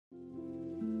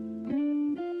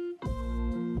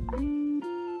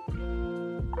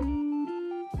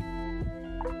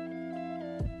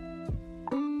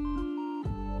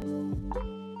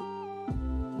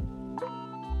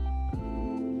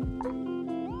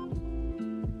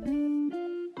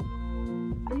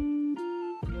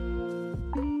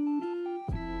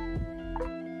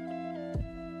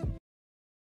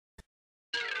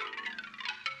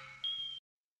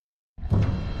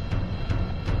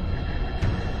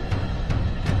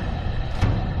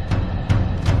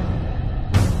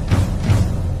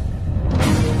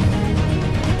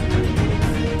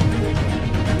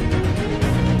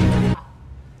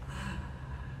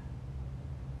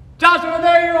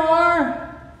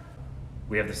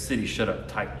We have the city shut up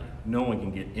tightly. No one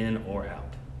can get in or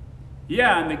out.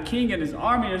 Yeah, and the king and his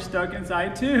army are stuck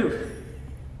inside too.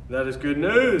 That is good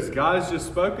news. God has just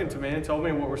spoken to me and told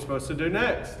me what we're supposed to do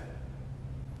next.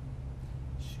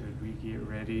 Should we get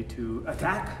ready to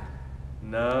attack?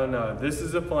 No, this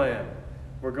is a plan.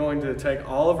 We're going to take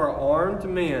all of our armed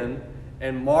men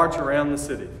and march around the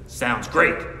city. Sounds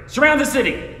great. Surround the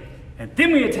city. And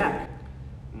then we attack.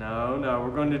 No,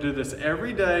 we're going to do this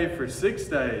every day for 6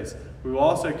 days. We will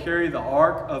also carry the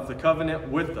Ark of the Covenant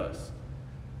with us.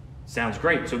 Sounds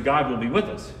great. So God will be with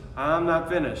us. I'm not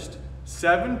finished.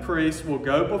 7 priests will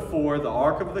go before the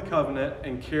Ark of the Covenant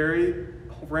and carry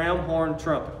round horn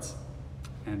trumpets.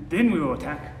 And then we will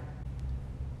attack.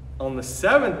 On the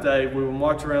 7th day, we will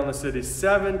march around the city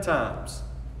 7 times.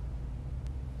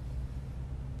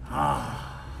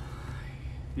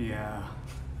 Yeah.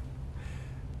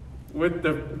 With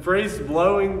the priests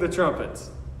blowing the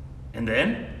trumpets. And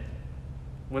then?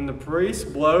 When the priests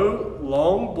blow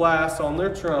long blasts on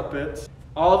their trumpets,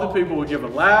 all the people will give a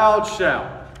loud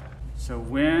shout. So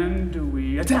when do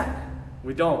we attack?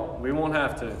 We don't. We won't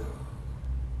have to.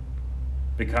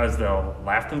 Because they'll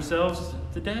laugh themselves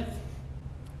to death?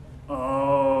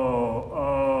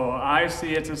 Oh, I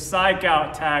see. It's a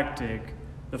psych-out tactic.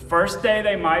 The first day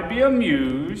they might be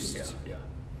amused. Yeah.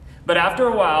 But after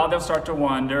a while, they'll start to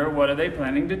wonder, what are they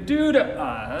planning to do to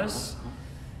us?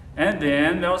 And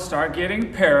then they'll start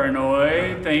getting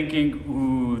paranoid, thinking,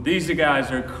 ooh, these guys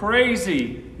are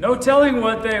crazy. No telling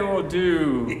what they will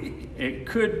do. It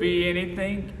could be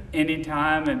anything,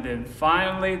 anytime, and then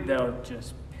finally they'll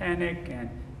just panic and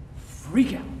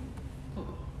freak out.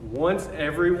 Once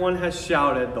everyone has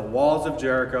shouted, the walls of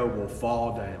Jericho will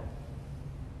fall down.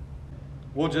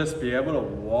 We'll just be able to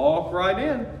walk right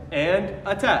in and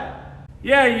attack.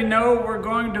 Yeah, you know, we're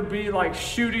going to be like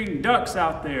shooting ducks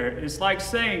out there. It's like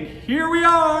saying, here we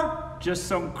are, just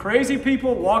some crazy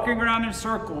people walking around in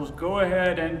circles. Go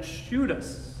ahead and shoot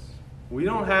us. We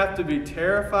don't have to be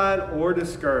terrified or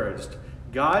discouraged.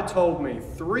 God told me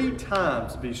 3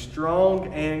 times, be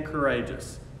strong and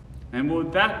courageous. And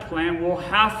with that plan, we'll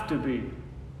have to be.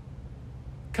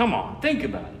 Come on, think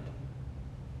about it.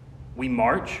 We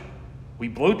march, we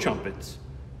blow trumpets,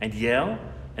 and yell,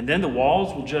 and then the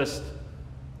walls will just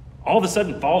all of a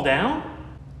sudden fall down?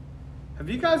 Have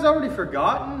you guys already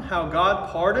forgotten how God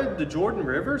parted the Jordan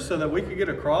River so that we could get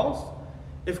across?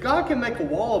 If God can make a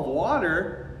wall of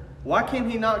water, why can't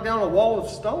he knock down a wall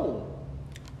of stone?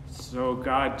 So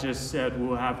God just said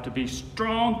we'll have to be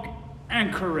strong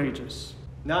and courageous.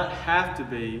 Not have to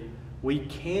be, we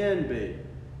can be.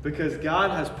 Because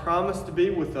God has promised to be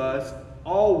with us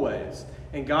always.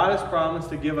 And God has promised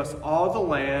to give us all the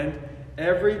land,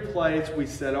 every place we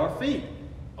set our feet.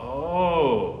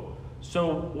 Oh,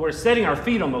 so we're setting our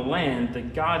feet on the land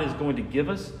that God is going to give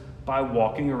us by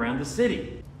walking around the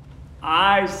city.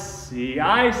 I see.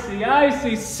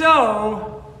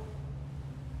 So,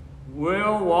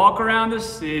 we'll walk around the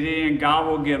city and God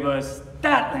will give us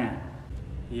that land.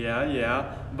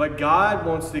 Yeah. But God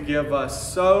wants to give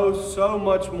us so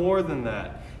much more than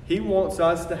that. He wants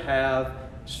us to have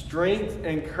strength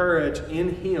and courage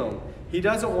in Him. He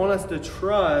doesn't want us to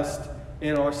trust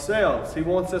in ourselves. He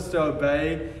wants us to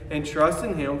obey and trust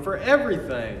in Him for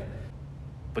everything.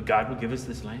 But God will give us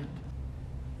this land?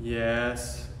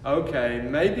 Yes. Okay,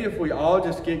 maybe if we all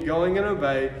just get going and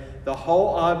obey, the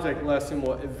whole object lesson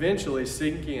will eventually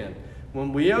sink in.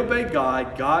 When we obey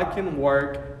God, God can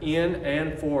work in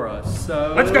and for us.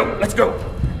 So Let's go. Let's go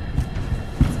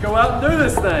out and do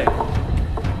this thing.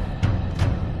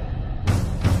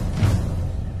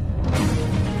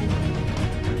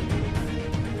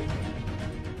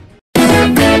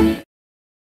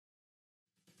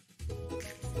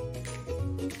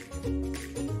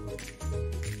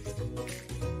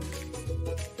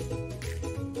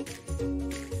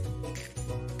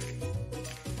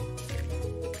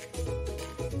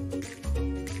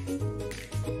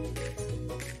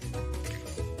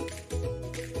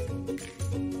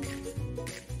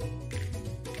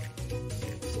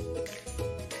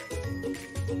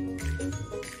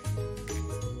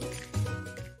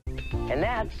 And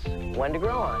that's one to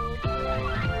grow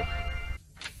on.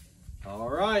 All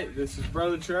right, this is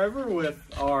Brother Trevor with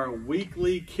our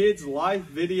weekly Kids Life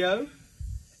video.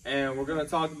 And we're going to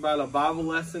talk about a Bible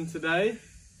lesson today.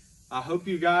 I hope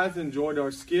you guys enjoyed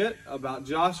our skit about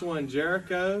Joshua and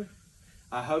Jericho.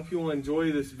 I hope you will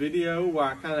enjoy this video where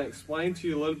I kind of explain to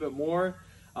you a little bit more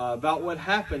about what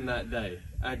happened that day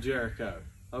at Jericho.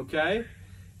 Okay?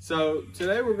 So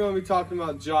today we're going to be talking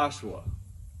about Joshua.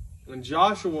 And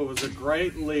Joshua was a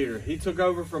great leader. He took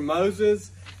over from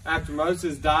Moses after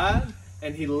Moses died,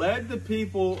 and he led the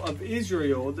people of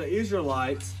Israel, the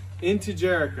Israelites, into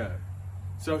Jericho.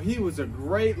 So he was a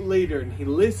great leader, and he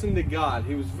listened to God.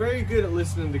 He was very good at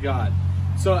listening to God.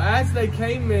 So as they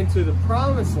came into the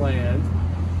promised land,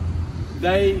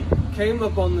 they came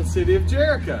up on the city of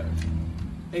Jericho.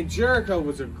 And Jericho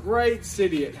was a great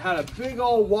city. It had a big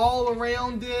old wall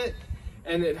around it,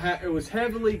 and it was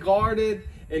heavily guarded,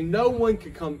 and no one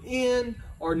could come in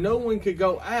or no one could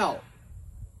go out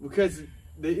because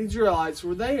the Israelites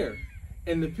were there.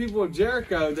 And the people of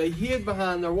Jericho, they hid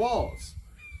behind their walls.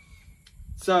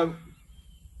 So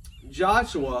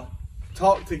Joshua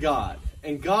talked to God,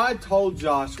 and God told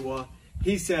Joshua,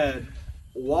 he said,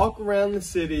 walk around the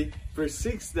city for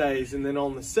 6 days, and then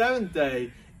on the 7th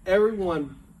day,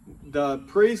 the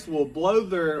priests will blow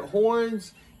their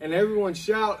horns, and everyone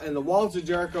shout, and the walls of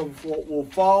Jericho will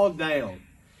fall down.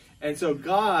 And so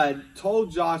God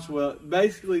told Joshua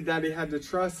basically that he had to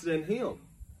trust in him.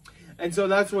 And so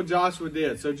that's what Joshua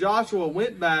did. So Joshua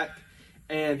went back,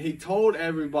 and he told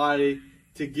everybody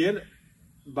to get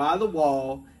by the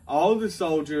wall, all the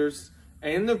soldiers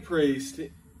and the priests,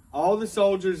 all the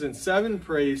soldiers and 7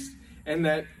 priests, and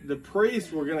that the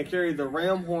priests were going to carry the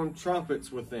ram horn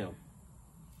trumpets with them.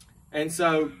 And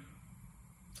so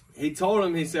he told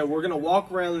them, he said, we're going to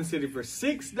walk around the city for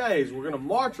 6 days. We're going to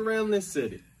march around this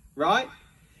city, right?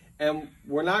 And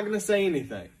we're not going to say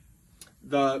anything.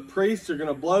 The priests are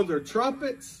going to blow their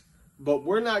trumpets, but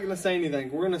we're not going to say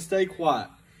anything. We're going to stay quiet.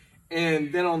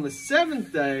 And then on the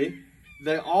 7th day,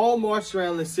 they all marched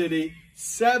around the city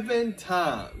 7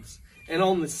 times. And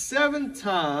on the 7th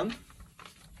time,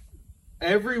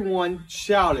 everyone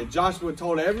shouted. Joshua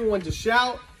told everyone to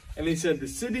shout, and he said, the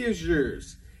city is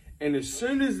yours. And as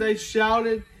soon as they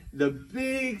shouted, the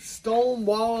big stone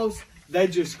walls, they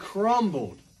just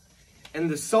crumbled. And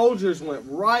the soldiers went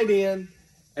right in,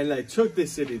 and they took the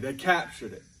city. They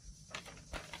captured it.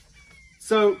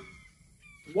 So,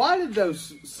 why did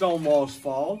those stone walls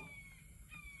fall?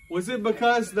 Was it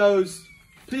because those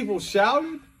people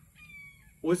shouted?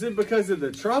 Was it because of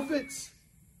the trumpets?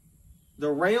 The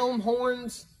ram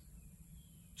horns?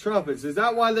 Trumpets. Is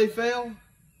that why they fell?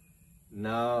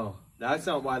 No, that's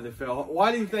not why they fell.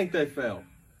 Why do you think they fell?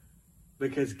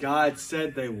 Because God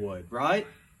said they would, right?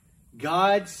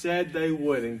 God said they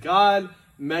would, and God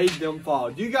made them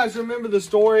fall. Do you guys remember the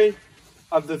story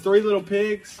of the 3 little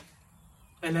pigs?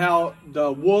 And how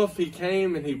the wolf, he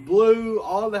came and he blew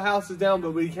all the houses down,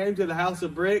 but when he came to the house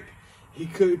of brick, he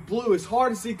blew as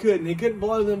hard as he could, and he couldn't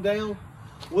blow them down.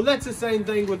 Well, that's the same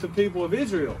thing with the people of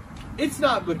Israel. It's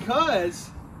not because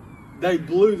they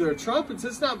blew their trumpets.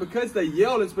 It's not because they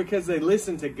yelled. It's because they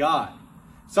listened to God.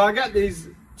 So I got these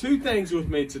 2 things with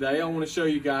me today I want to show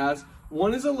you guys.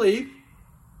 One is a leaf,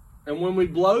 and when we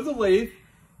blow the leaf,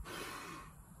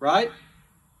 right,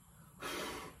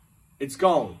 it's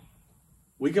gone.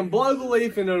 We can blow the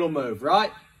leaf and it'll move,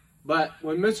 right? But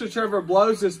when Mr. Trevor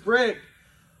blows this brick,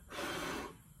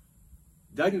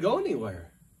 it doesn't go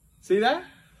anywhere. See that?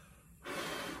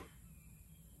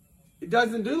 It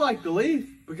doesn't do like the leaf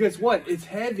because what? It's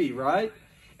heavy, right?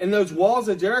 And those walls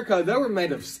of Jericho, they were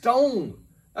made of stone.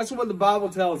 That's what the Bible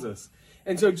tells us.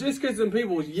 And so just because some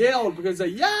people yelled because they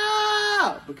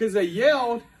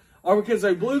yelled, or because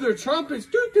they blew their trumpets,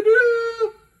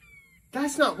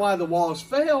 that's not why the walls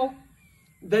fell.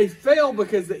 They fell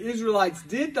because the Israelites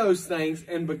did those things,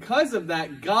 and because of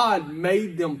that, God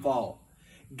made them fall.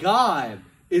 God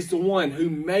is the one who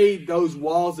made those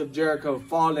walls of Jericho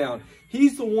fall down.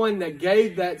 He's the one that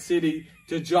gave that city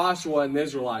to Joshua and the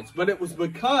Israelites. But it was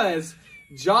because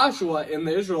Joshua and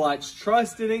the Israelites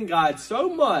trusted in God so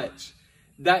much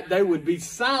that they would be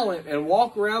silent and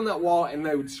walk around that wall, and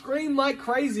they would scream like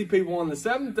crazy people on the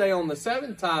 7th day, on the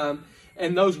 7th time,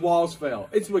 and those walls fell.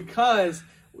 It's because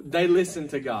they listened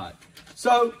to God.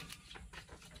 So,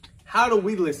 how do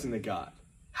we listen to God?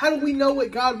 How do we know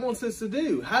what God wants us to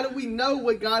do? How do we know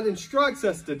what God instructs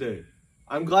us to do?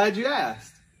 I'm glad you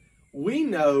asked. We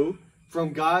know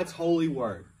from God's holy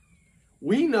word.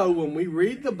 We know when we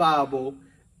read the Bible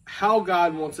how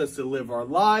God wants us to live our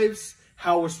lives,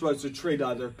 how we're supposed to treat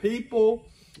other people,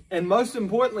 and most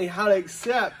importantly, how to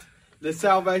accept the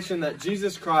salvation that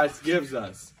Jesus Christ gives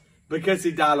us because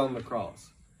he died on the cross.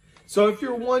 So if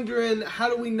you're wondering, how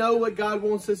do we know what God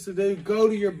wants us to do? Go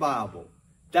to your Bible.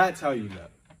 That's how you know.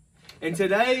 And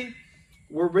today,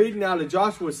 we're reading out of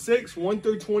Joshua 6, 1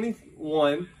 through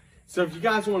 21. So if you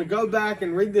guys want to go back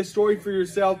and read this story for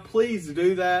yourself, please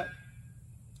do that.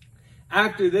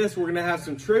 After this, we're going to have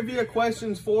some trivia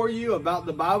questions for you about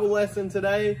the Bible lesson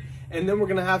today. And then we're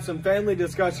going to have some family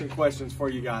discussion questions for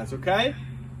you guys, okay?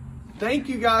 Thank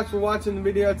you guys for watching the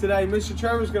video today. Mr.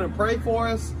 Trevor's going to pray for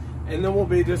us. and then we'll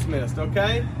be dismissed,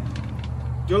 okay?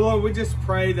 Dear Lord, we just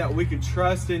pray that we could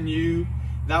trust in you,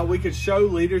 that we could show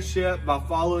leadership by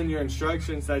following your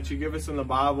instructions that you give us in the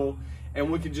Bible,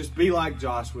 and we could just be like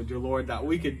Joshua, dear Lord, that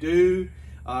we could do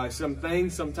some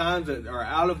things sometimes that are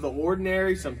out of the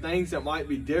ordinary, some things that might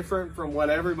be different from what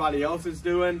everybody else is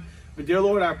doing. But dear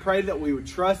Lord, I pray that we would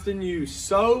trust in you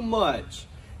so much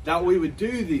that we would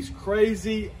do these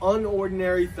crazy,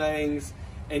 unordinary things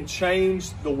and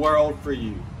change the world for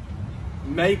you.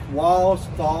 Make walls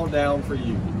fall down for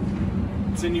you.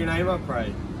 It's in your name I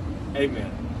pray.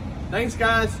 Amen. Thanks,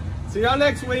 guys. See y'all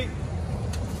next week.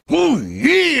 Oh,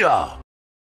 yeah!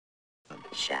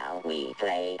 Shall we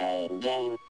play a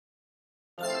game?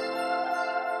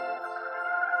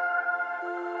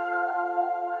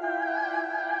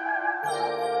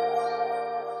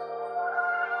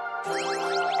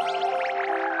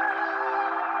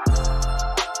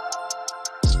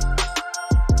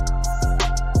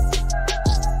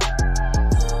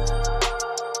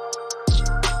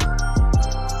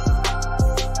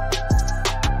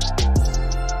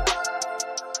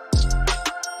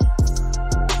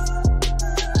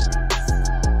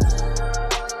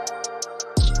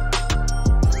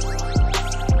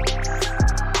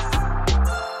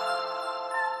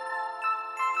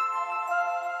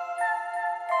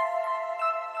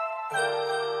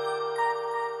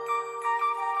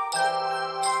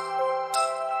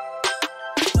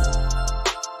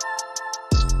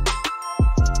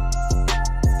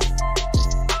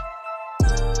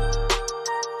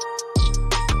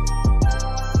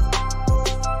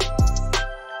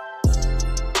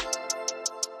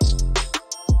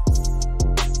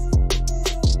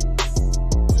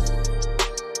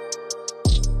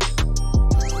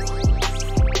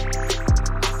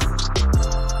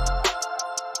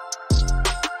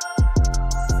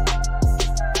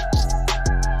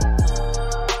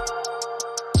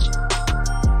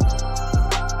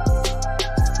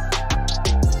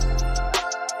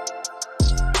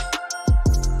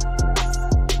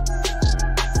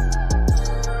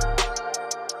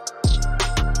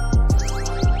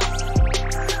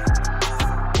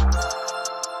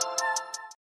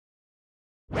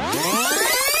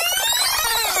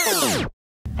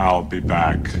 I'll be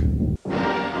back.